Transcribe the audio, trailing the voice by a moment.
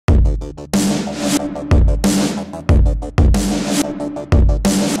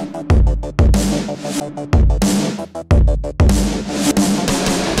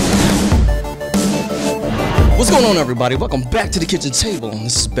on, everybody? Welcome back to the kitchen table.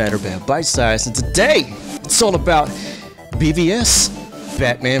 This is Bad or Bad Bite Size, and today it's all about BVS,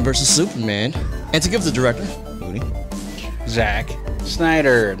 Batman vs Superman. And to give the director, Moody, Zack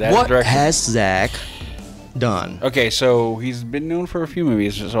Snyder. That's what director. has Zack done? Okay, so he's been known for a few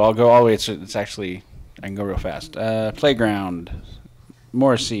movies, so I'll go all the way. It's actually, I can go real fast. Playground,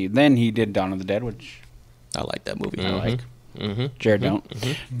 Morrissey. Then he did Dawn of the Dead, which I like that movie. I like. Jared don't.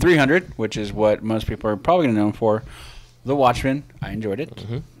 300, which is what most people are probably going to know him for. The Watchmen. I enjoyed it.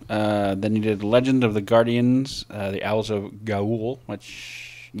 Then he did Legend of the Guardians, the Owls of Gaul,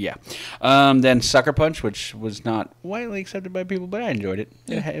 which, yeah. Then Sucker Punch, which was not widely accepted by people, but I enjoyed it.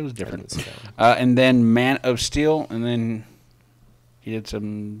 It was different. And then Man of Steel, and then he did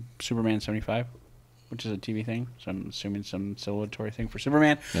some Superman 75, which is a TV thing, so I'm assuming some celebratory thing for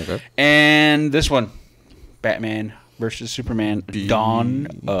Superman. Okay. And this one, Batman versus Superman, Dawn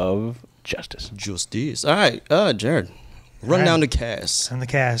of Justice. All right, Jared, run down the cast. On the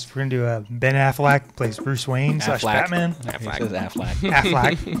cast, we're gonna do Ben Affleck plays Bruce Wayne slash Batman.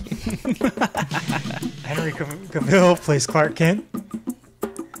 Affleck. Henry Cavill plays Clark Kent.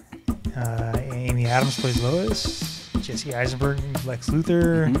 Amy Adams plays Lois. Jesse Eisenberg Lex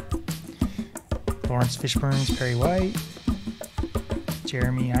Luthor. Lawrence Fishburne's Perry White.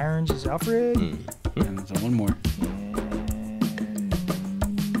 Jeremy Irons is Alfred. And there's one more. I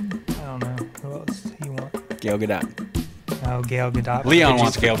don't know. Who else do you want? Gail Gadot. Oh, Gail Gadot. Leon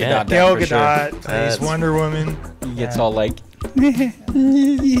wants Gail Gadot. Gail for sure. Gadot plays Wonder Woman. He gets all like...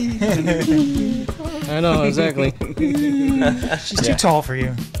 I know, exactly. She's too tall for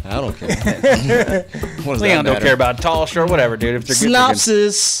you. I don't care. What does Leon that don't matter? care about tall, short, whatever, dude. If they're good,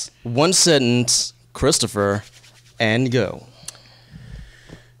 Synopsis, one sentence, Christopher, and go.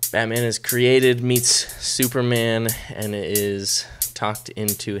 Batman is created, meets Superman, and is talked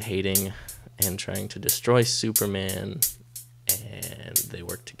into hating and trying to destroy Superman, and they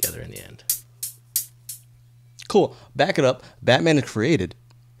work together in the end. Cool. Back it up. Batman is created.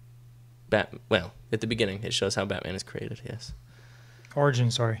 Well, at the beginning, it shows how Batman is created, yes.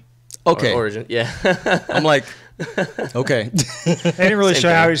 Origin, sorry. Okay. Origin, yeah. I'm like, okay. They didn't really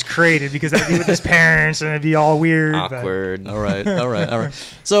show how he was created because that'd be with his parents and it'd be all weird. Awkward. All right.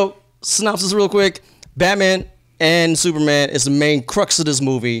 So, synopsis real quick. Batman and Superman is the main crux of this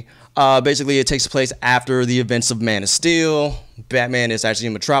movie. Basically, it takes place after the events of Man of Steel. Batman is actually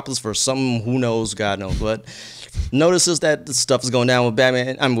in Metropolis for some, who knows, God knows what. Notices that the stuff is going down with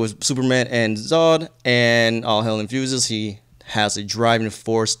with Superman and Zod, and all hell infuses. He has a driving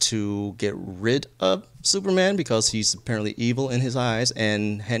force to get rid of Superman because he's apparently evil in his eyes,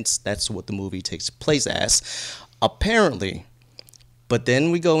 and hence that's what the movie takes place as, apparently. But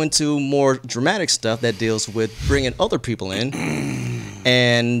then we go into more dramatic stuff that deals with bringing other people in,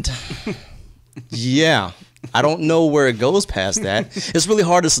 and yeah, I don't know where it goes past that. It's really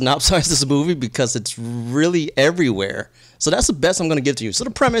hard to synopsize this movie because it's really everywhere. So that's the best I'm going to give to you. So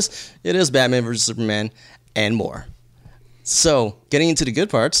the premise, it is Batman versus Superman and more. So, getting into the good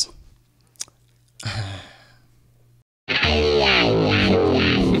parts. I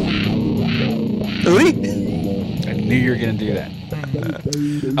knew you were going to do that.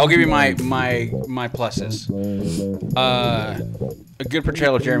 I'll give you my pluses. A good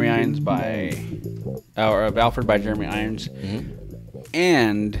portrayal of Jeremy Irons of Alfred by Jeremy Irons.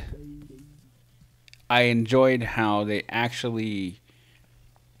 And I enjoyed how they actually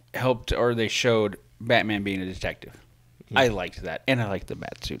helped, or they showed Batman being a detective. I liked that, and I liked the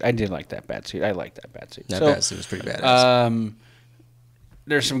bat suit. I did like that bat suit. I liked that bat suit. That bat suit was pretty badass.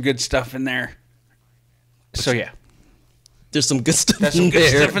 There's some good stuff in there. So yeah, there's some good stuff. in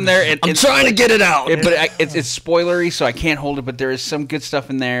there. I'm trying to get it out. It's spoilery, so I can't hold it. But there is some good stuff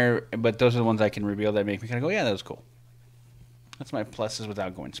in there. But those are the ones I can reveal that make me kind of go, yeah, that was cool. That's my pluses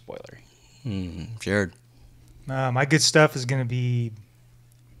without going spoilery. Jared. My good stuff is going to be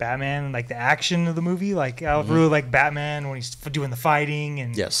Batman, like the action of the movie. Like I really like Batman when he's doing the fighting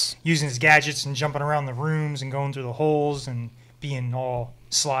and using his gadgets and jumping around the rooms and going through the holes and being all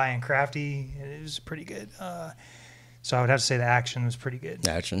sly and crafty. It was pretty good. So I would have to say the action was pretty good.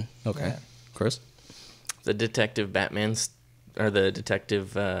 Action, okay. Yeah. Chris? The detective Batman's, or the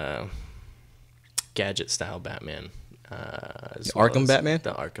detective gadget style Batman. The Arkham Batman?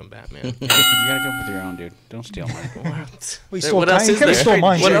 The Arkham Batman. You gotta go with your own, dude. Don't steal mine. What else is there? Stole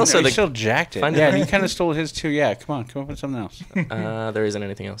mine. What else are they they? still jacked it? Yeah, he kind of stole his too. Yeah, come on with something else. There isn't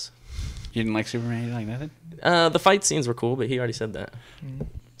anything else. You didn't like Superman? You didn't like nothing? The fight scenes were cool, but he already said that.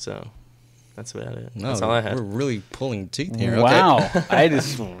 So That's about it. No, that's all I had. We're really pulling teeth here. Wow. I'm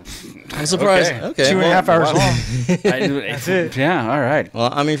surprised. Okay. 2.5 hours long. That's it. Yeah, all right. Well,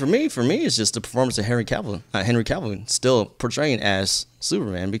 I mean, for me, it's just the performance of Henry Cavill still portraying as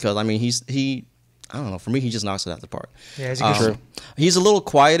Superman, because I mean, I don't know. For me, he just knocks it out of the park. Yeah, he's a little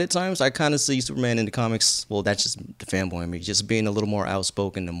quiet at times. I kind of see Superman in the comics. Well, that's just the fanboy in me, just being a little more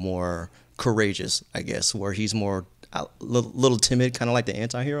outspoken and more courageous, I guess, where he's more little timid, kind of like the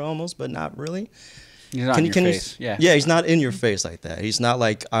anti-hero almost, but not really. He's not in your face. Yeah, he's not in your face like that. He's not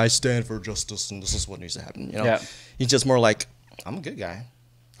like, I stand for justice and this is what needs to happen. You know, he's just more like, I'm a good guy.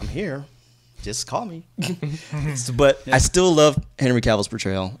 I'm here. Just call me. But I still love Henry Cavill's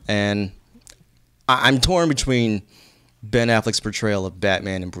portrayal, and I'm torn between Ben Affleck's portrayal of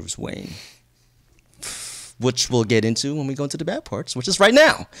Batman and Bruce Wayne, which we'll get into when we go into the bad parts, which is right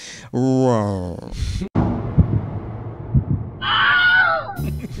now.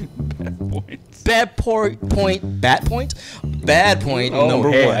 Bad point number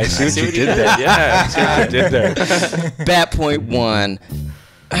one. I see what you did there. Yeah, I see what you did there. Bad point one.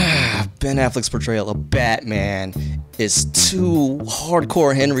 Ben Affleck's portrayal of Batman is too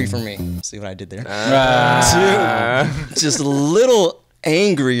hardcore Henry for me. See what I did there? Just a little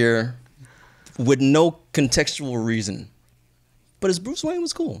angrier with no contextual reason. But his Bruce Wayne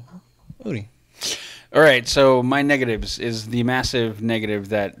was cool. Odie. All right, so my negatives is the massive negative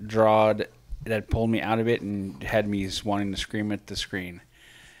that pulled me out of it and had me wanting to scream at the screen.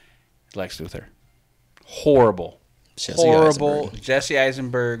 Lex Luthor. Horrible. Jesse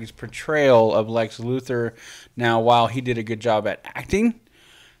Eisenberg's portrayal of Lex Luthor. Now, while he did a good job at acting,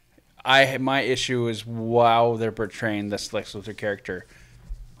 my issue is how they're portraying this Lex Luthor character.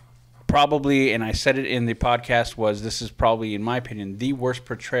 Probably, and I said it in the podcast, this is probably, in my opinion, the worst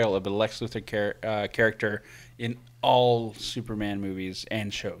portrayal of a Lex Luthor character in all Superman movies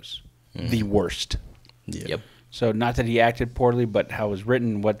and shows. The worst. Yeah. Yep. So not that he acted poorly, but how it was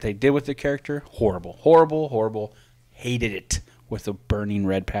written, what they did with the character, horrible. Hated it with a burning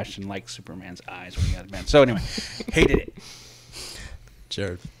red passion like Superman's eyes when he got man. So anyway, hated it.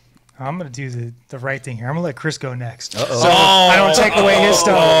 Jared. I'm going to do the right thing here. I'm going to let Chris go next. So I don't take away his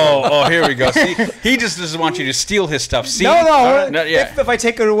stuff. Here we go. See, he just doesn't want you to steal his stuff. See? No. If I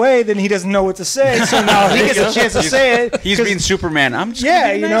take it away, then he doesn't know what to say. So now he gets a chance to say it. He's being Superman. I'm just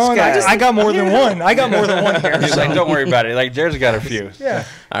I got more than one. I got more than one here. He's like, don't worry about it. Like, Jared's got a few. Yeah.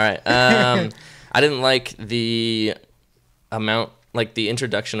 All right. I didn't like the amount, like the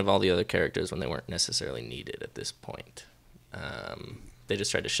introduction of all the other characters when they weren't necessarily needed at this point. They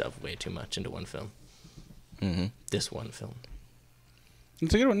just tried to shove way too much into one film. Mm-hmm. This one film.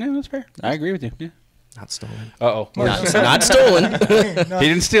 That's a good one. Yeah, that's fair. I agree with you. Yeah. Not stolen. Uh-oh. Not stolen. No. He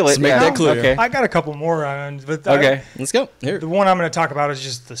didn't steal it. Let's make that clear. Okay. I got a couple more. But okay. Let's go. Here. The one I'm going to talk about is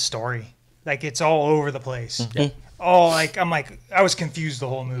just the story. Like, it's all over the place. Mm-hmm. I was confused the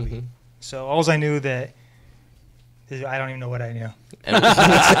whole movie. Mm-hmm. So all I knew that I don't even know what I knew.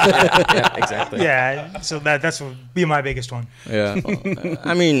 Yeah, exactly. Yeah, so that's would be my biggest one. Yeah,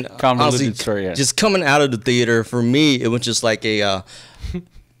 I mean, honestly, story, just coming out of the theater, for me, it was just like a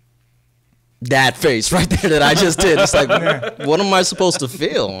that face right there that I just did. It's like, what am I supposed to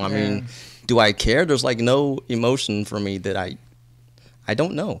feel? I mean, do I care? There's like no emotion for me that I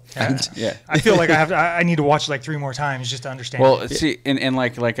don't know. Yeah. I feel like I need to watch it like 3 more times just to understand. Well, see, and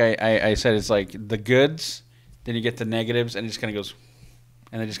like I said, it's like the goods. Then you get the negatives, and it just kind of goes,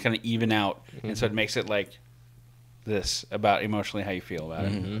 and they just kind of even out, and so it makes it like this about emotionally how you feel about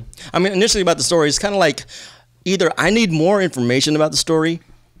it. I mean, initially about the story, it's kind of like either I need more information about the story,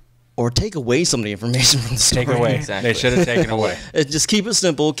 or take away some of the information from the story. Take away, exactly. They should have taken away. Just keep it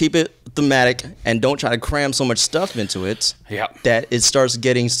simple, keep it thematic, and don't try to cram so much stuff into it that it starts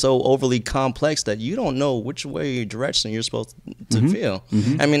getting so overly complex that you don't know which direction you're supposed to feel.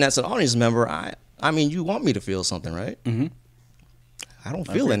 I mean, as an audience member, I mean, you want me to feel something, right? Mm-hmm. I don't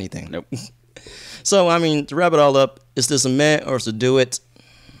feel anything. Nope. So, I mean, to wrap it all up, is this a meh or is it do it?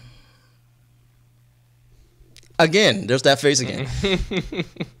 Again, there's that face again.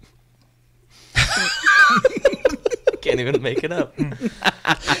 Can't even make it up.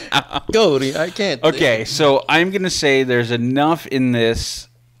 Go, I can't. Okay, so I'm going to say there's enough in this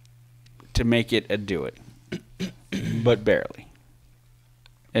to make it a do it, but barely.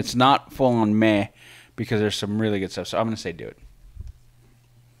 It's not full on meh because there's some really good stuff. So I'm going to say do it.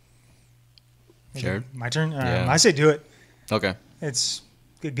 Jared? My turn? Yeah. I say do it. Okay. It's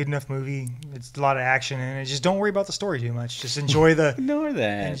a good enough movie. It's a lot of action in it. Just don't worry about the story too much. Just enjoy the... Ignore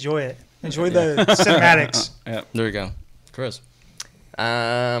that. Enjoy it. Enjoy the cinematics. There you go. Chris?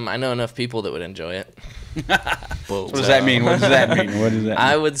 I know enough people that would enjoy it. What does that mean? What does that mean? What does that mean?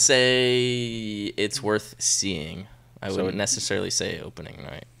 I would say it's worth seeing. I wouldn't necessarily say opening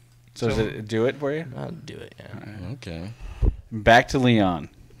night. So does it do it for you? I'll do it, yeah. Right. Okay. Back to Leon.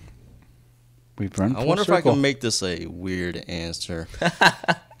 We've run I wonder if I can make this a weird answer.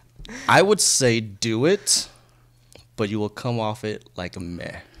 I would say do it, but you will come off it like a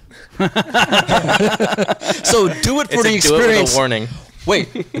meh. So do it for the experience. Do it with a warning.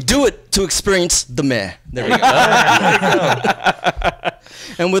 Wait, do it to experience the meh. There we go.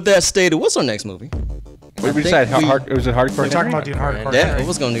 And with that stated, what's our next movie? What did we decide? Was it hardcore? We're talking about doing hardcore. Yeah, it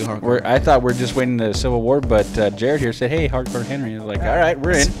was going to do hardcore. I thought we're just waiting the Civil War, but Jared here said, "Hey, hardcore Henry." I was like, "All right,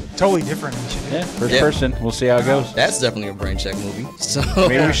 we're in." Totally different. Yeah, first person. We'll see how it goes. That's definitely a brain check movie. So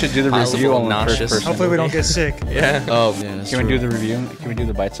maybe we should do the review on first person. Hopefully, we don't get sick. Yeah. Oh yeah. That's Can we true. do the review? Can we do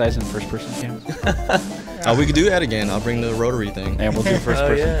the bite size in first person cams? Oh, we could do that again. I'll bring the rotary thing. And we'll do first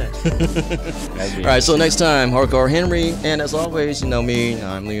person. Yeah. All right, so next time, Hardcore Henry, and as always, you know me,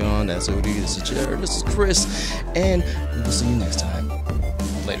 I'm Leon, that's Odie, this is Jared, this is Chris, and we'll see you next time.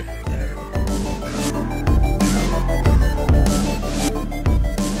 Later.